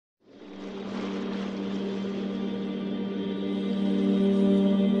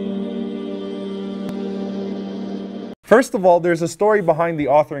First of all, there's a story behind the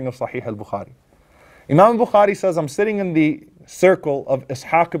authoring of Sahih al-Bukhari. Imam Bukhari says, I'm sitting in the circle of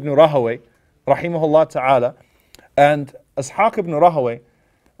Ishaq ibn Rahaway, rahimahullah ta'ala, and Ishaq ibn Rahaway,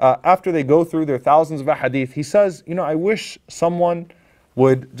 after they go through their thousands of ahadith, he says, I wish someone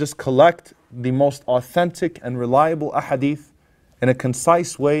would just collect the most authentic and reliable ahadith in a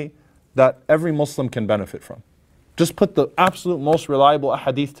concise way that every Muslim can benefit from. Just put the absolute most reliable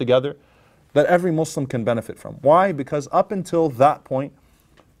ahadith together that every Muslim can benefit from. Why? Because up until that point,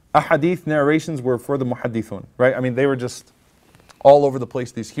 ahadith narrations were for the muhaddithun, right? I mean, they were just all over the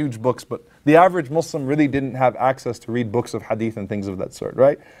place, these huge books, but the average Muslim really didn't have access to read books of hadith and things of that sort,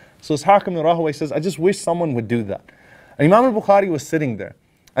 right? So Ishaq ibn Rahaway says, I just wish someone would do that. And Imam Bukhari was sitting there,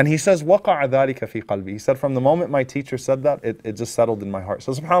 and he says, وَقَعَ ذَلِكَ فِي قَلْبِي. He said, from the moment my teacher said that, it just settled in my heart.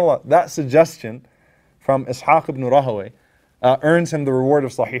 So subhanAllah, that suggestion from Ishaq ibn Rahaway earns him the reward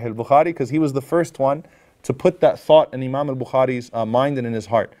of Sahih al-Bukhari, because he was the first one to put that thought in Imam al-Bukhari's mind and in his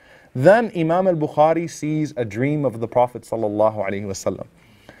heart. Then Imam al-Bukhari sees a dream of the Prophet sallallahu alaihi wasallam.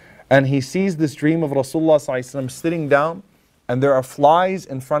 And he sees this dream of Rasulullah sallallahu alaihi wasallam sitting down, and there are flies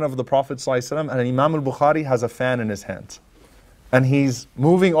in front of the Prophet sallallahu alaihi wasallam, and Imam al-Bukhari has a fan in his hand. And he's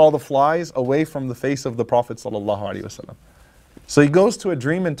moving all the flies away from the face of the Prophet sallallahu alaihi wasallam. So he goes to a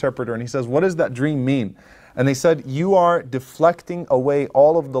dream interpreter and he says, what does that dream mean? And they said, you are deflecting away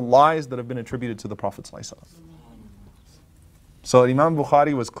all of the lies that have been attributed to the Prophet sallallahu alaihi wasallam. So Imam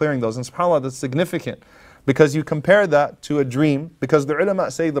Bukhari was clearing those. And subhanAllah, that's significant, because you compare that to a dream, because the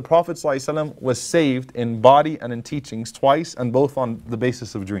ulama say the Prophet ﷺ was saved in body and in teachings twice, and both on the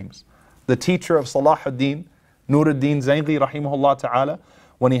basis of dreams. The teacher of Salah ad-Din, Nuruddin Zayngi rahimahullah ta'ala,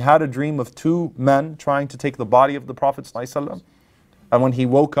 when he had a dream of two men trying to take the body of the Prophet ﷺ, and when he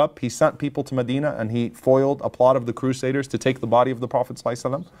woke up, he sent people to Medina and he foiled a plot of the Crusaders to take the body of the Prophet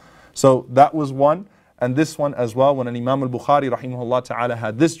ﷺ. So that was one. And this one as well, when an Imam al-Bukhari rahimahullah ta'ala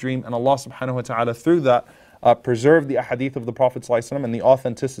had this dream, and Allah subhanahu wa ta'ala through that preserved the ahadith of the Prophet ﷺ and the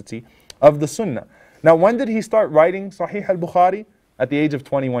authenticity of the sunnah. Now, when did he start writing Sahih al-Bukhari? At the age of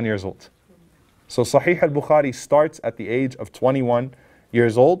 21 years old. So Sahih al-Bukhari starts at the age of 21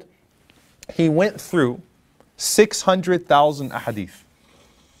 years old. He went through 600,000 ahadith.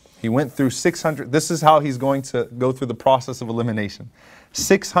 He went through 600, this is how he's going to go through the process of elimination.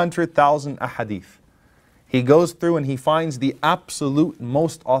 600,000 ahadith. He goes through and he finds the absolute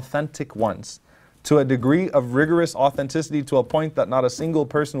most authentic ones to a degree of rigorous authenticity, to a point that not a single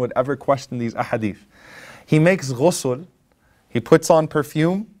person would ever question these ahadith. He makes ghusl, he puts on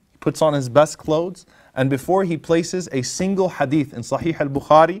perfume, he puts on his best clothes, and before he places a single hadith in Sahih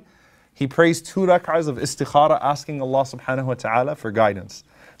al-Bukhari, he prays 2 rak'ahs of istikhara, asking Allah subhanahu wa ta'ala for guidance.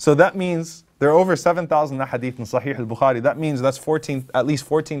 So that means there are over 7,000 hadith in Sahih al-Bukhari. That means that's at least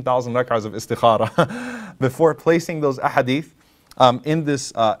 14,000 rak'ahs of istikhara before placing those ahadith in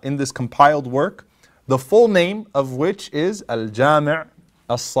this compiled work, the full name of which is al-Jami'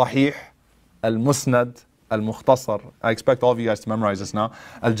 al-Sahih al-Musnad al-Mukhtasar. I expect all of you guys to memorize this now.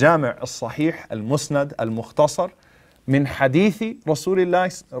 Al-Jami' al-Sahih al-Musnad al-Mukhtasar min hadithi Rasulillahi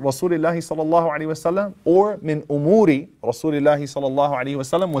sallallahu alayhi wa sallam, or min umuri Rasulillahi sallallahu alayhi wa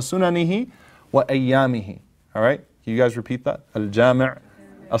sallam wa sunanihi wa ayyamihi. All right? Can you guys repeat that? Al-Jami'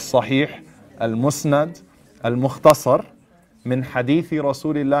 al-Sahih al-Musnad al-Mukhtasar min hadithi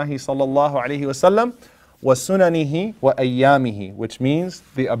Rasulillahi sallallahu alayhi wa sallam wa sunanihi wa ayyamihi, which means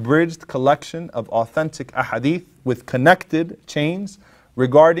the abridged collection of authentic ahadith with connected chains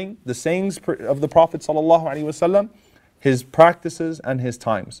regarding the sayings of the Prophet sallallahu alaihi wasallam, his practices and his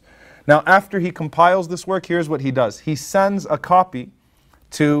times. Now, after he compiles this work, here's what he does. He sends a copy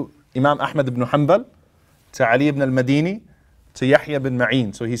to Imam Ahmad ibn Hanbal, to Ali ibn al-Madini, to Yahya ibn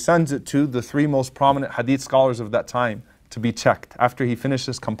Ma'in. So he sends it to the 3 most prominent hadith scholars of that time to be checked after he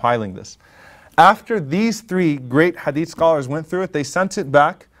finishes compiling this. After these 3 great hadith scholars went through it, they sent it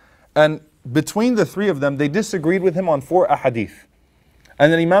back, and between the 3 of them, they disagreed with him on 4 ahadith.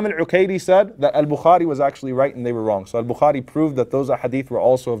 And then Imam al-Uqayli said that al-Bukhari was actually right and they were wrong. So al-Bukhari proved that those ahadith were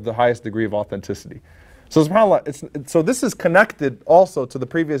also of the highest degree of authenticity. So subhanAllah, so this is connected also to the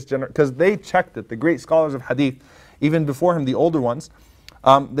previous generation, because they checked it. The great scholars of hadith, even before him, the older ones,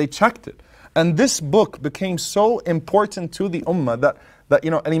 they checked it. And this book became so important to the ummah that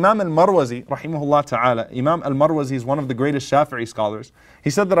Imam al-Marwazi, rahimahullah ta'ala, Imam al-Marwazi is one of the greatest Shafi'i scholars.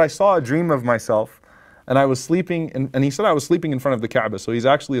 He said that I saw a dream of myself, and I was sleeping, and he said I was sleeping in front of the Kaaba. So he's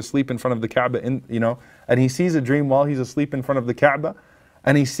actually asleep in front of the Kaaba, and he sees a dream while he's asleep in front of the Kaaba,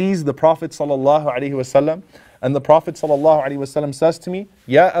 and he sees the Prophet sallallahu alaihi wasallam, and the Prophet sallallahu alaihi wasallam says to me,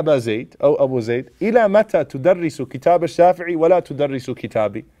 Ya Aba Zayd, O Abu Zayd, ila mata tudarrisu kitab al-Shafi'i wa la tudarrisu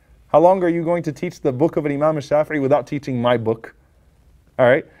kitabi. How long are you going to teach the book of an Imam al-Shafi'i without teaching my book? All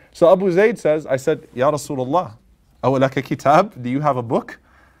right. So Abu Zayd says, I said, Ya Rasulullah, awalaka kitab, do you have a book?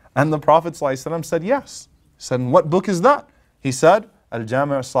 And the Prophet ﷺ said, yes. He said, and what book is that? He said,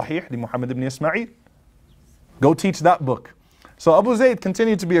 Al-Jami' al-Sahih li Muḥammad ibn Ismail. Go teach that book. So Abu Zayd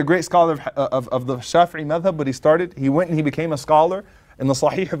continued to be a great scholar of the Shafi'i madhab, but he went and he became a scholar in the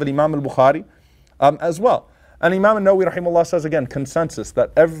Sahih of Imam Bukhari as well. And Imam Nawawi rahimahullah says again, consensus,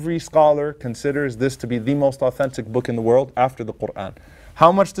 that every scholar considers this to be the most authentic book in the world after the Quran.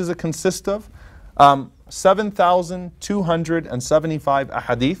 How much does it consist of? 7,275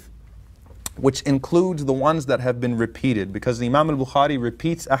 ahadith, which includes the ones that have been repeated, because the Imam al-Bukhari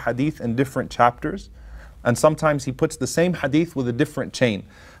repeats ahadith in different chapters, and sometimes he puts the same hadith with a different chain.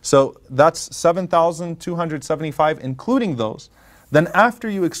 So that's 7,275 including those. Then after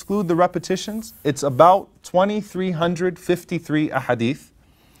you exclude the repetitions, it's about 2,353 ahadith.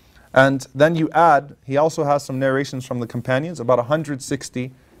 And then you add, he also has some narrations from the companions, about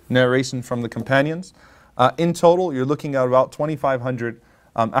 160 narrations from the companions. In total, you're looking at about 2,500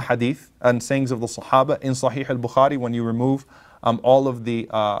 ahadith and sayings of the Sahaba in Sahih al-Bukhari when you remove all of the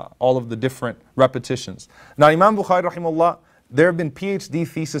different repetitions. Now, Imam Bukhari rahimahullah, there have been PhD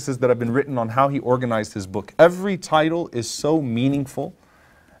theses that have been written on how he organized his book. Every title is so meaningful,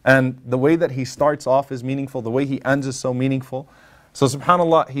 and the way that he starts off is meaningful, the way he ends is so meaningful. So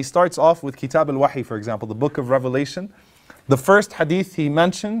subhanAllah, he starts off with Kitab al-Wahi, for example, the book of Revelation. The first hadith he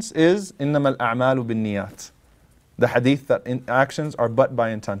mentions is إِنَّمَا الْأَعْمَالُ بِالنِّيَّاتِ, the hadith that actions are but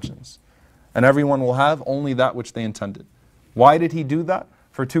by intentions. And everyone will have only that which they intended. Why did he do that?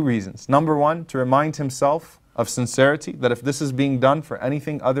 For two reasons. Number one, to remind himself of sincerity, that if this is being done for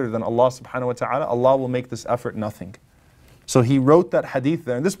anything other than Allah subhanahu wa ta'ala, Allah will make this effort nothing. So he wrote that hadith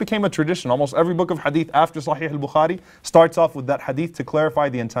there, and this became a tradition. Almost every book of hadith after Sahih al-Bukhari starts off with that hadith to clarify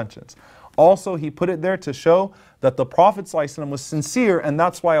the intentions. Also, he put it there to show that the Prophet ﷺ was sincere, and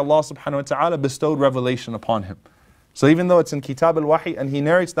that's why Allah subhanahu wa ta'ala bestowed revelation upon him. So even though it's in Kitab al-Wahi and he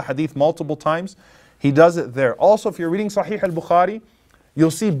narrates the hadith multiple times, he does it there. Also, if you're reading Sahih al-Bukhari, you'll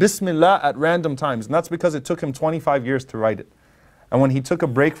see Bismillah at random times, and that's because it took him 25 years to write it. And when he took a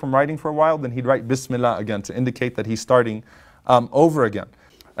break from writing for a while, then he'd write Bismillah again to indicate that he's starting over again.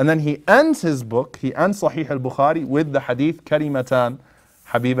 And then he ends his book, he ends Sahih al-Bukhari with the hadith, Kalimatan,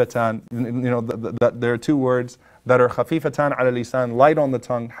 Habibatan. You know, there are two words that are Khafifatan ala lisan, light on the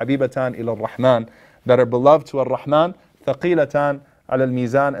tongue, Habibatan ila al-Rahman, that are beloved to al-Rahman, Thaqilatan ala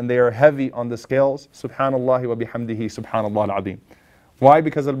al-Mizan, and they are heavy on the scales, Subhanallah wa bihamdihi, Subhanallah al-Azim. Why?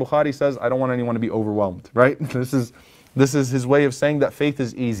 Because al-Bukhari says, I don't want anyone to be overwhelmed, right? This is his way of saying that faith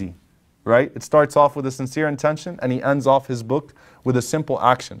is easy, right? It starts off with a sincere intention and he ends off his book with a simple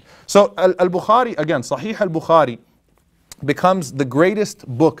action. So al-Bukhari, again, Sahih al-Bukhari becomes the greatest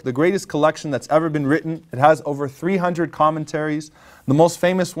book, the greatest collection that's ever been written. It has over 300 commentaries. The most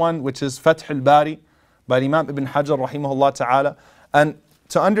famous one, which is Fath al-Bari by Imam Ibn Hajar rahimahullah ta'ala. And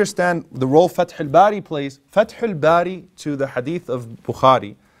to understand the role Fath al-Bari plays, Fath al-Bari to the hadith of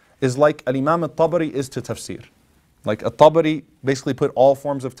Bukhari is like al-Imam al-Tabari is to tafsir. Like al-Tabari basically put all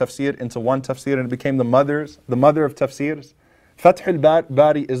forms of tafsir into one tafsir and it became the mother of tafsirs. Fath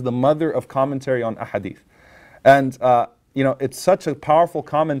al-Bari is the mother of commentary on ahadith. And you know, it's such a powerful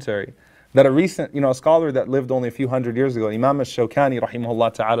commentary that a scholar that lived only a few hundred years ago, Imam al-Shawkani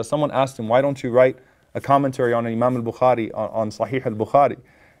rahimahullah ta'ala, someone asked him, why don't you write a commentary on Imam al-Bukhari, on Sahih al-Bukhari?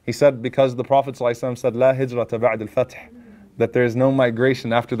 He said, because the Prophet ﷺ said, La hijrata ba'd al-fath, that there is no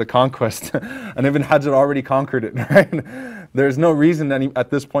migration after the conquest. And Ibn Hajar already conquered it, right? There's no reason at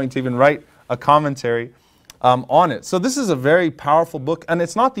this point to even write a commentary on it. So this is a very powerful book, and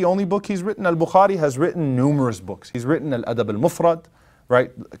it's not the only book he's written. Al-Bukhari has written numerous books. He's written Al-Adab al-Mufrad,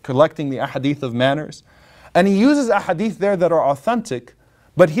 right, collecting the ahadith of manners. And he uses ahadith there that are authentic,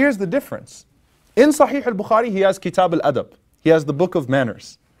 but here's the difference. In Sahih al-Bukhari, he has Kitab al-Adab. He has the book of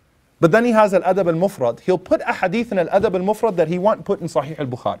manners. But then he has Al-Adab al-Mufrad. He'll put ahadith in Al-Adab al-Mufrad that he won't put in Sahih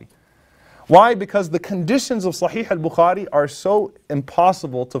al-Bukhari. Why? Because the conditions of Sahih al-Bukhari are so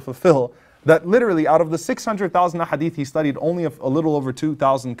impossible to fulfill that literally out of the 600,000 ahadith he studied, only a little over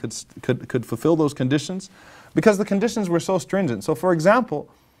 2,000 could fulfill those conditions, because the conditions were so stringent. So for example,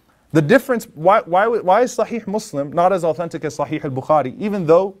 the difference, why is Sahih Muslim not as authentic as Sahih al-Bukhari, even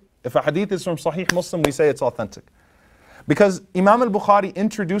though if a hadith is from Sahih Muslim, we say it's authentic? Because Imam al-Bukhari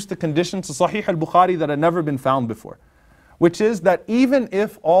introduced the conditions to Sahih al-Bukhari that had never been found before, which is that even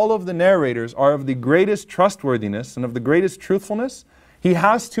if all of the narrators are of the greatest trustworthiness and of the greatest truthfulness, he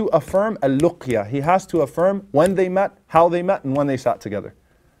has to affirm al-luqya. He has to affirm when they met, how they met, and when they sat together.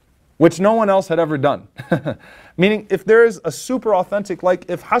 which no one else had ever done. Meaning, if there is a super authentic, like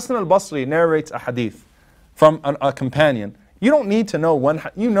if Hasan al-Basri narrates a hadith from a companion, you don't need to know when,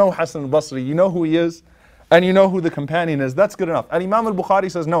 you know Hasan al-Basri, you know who he is, and you know who the companion is, that's good enough. And Imam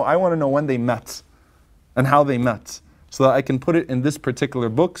al-Bukhari says, no, I want to know when they met and how they met, so that I can put it in this particular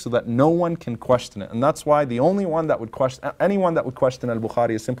book so that no one can question it. And that's why the only one that would question, anyone that would question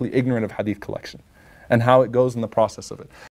al-Bukhari is simply ignorant of hadith collection and how it goes in the process of it.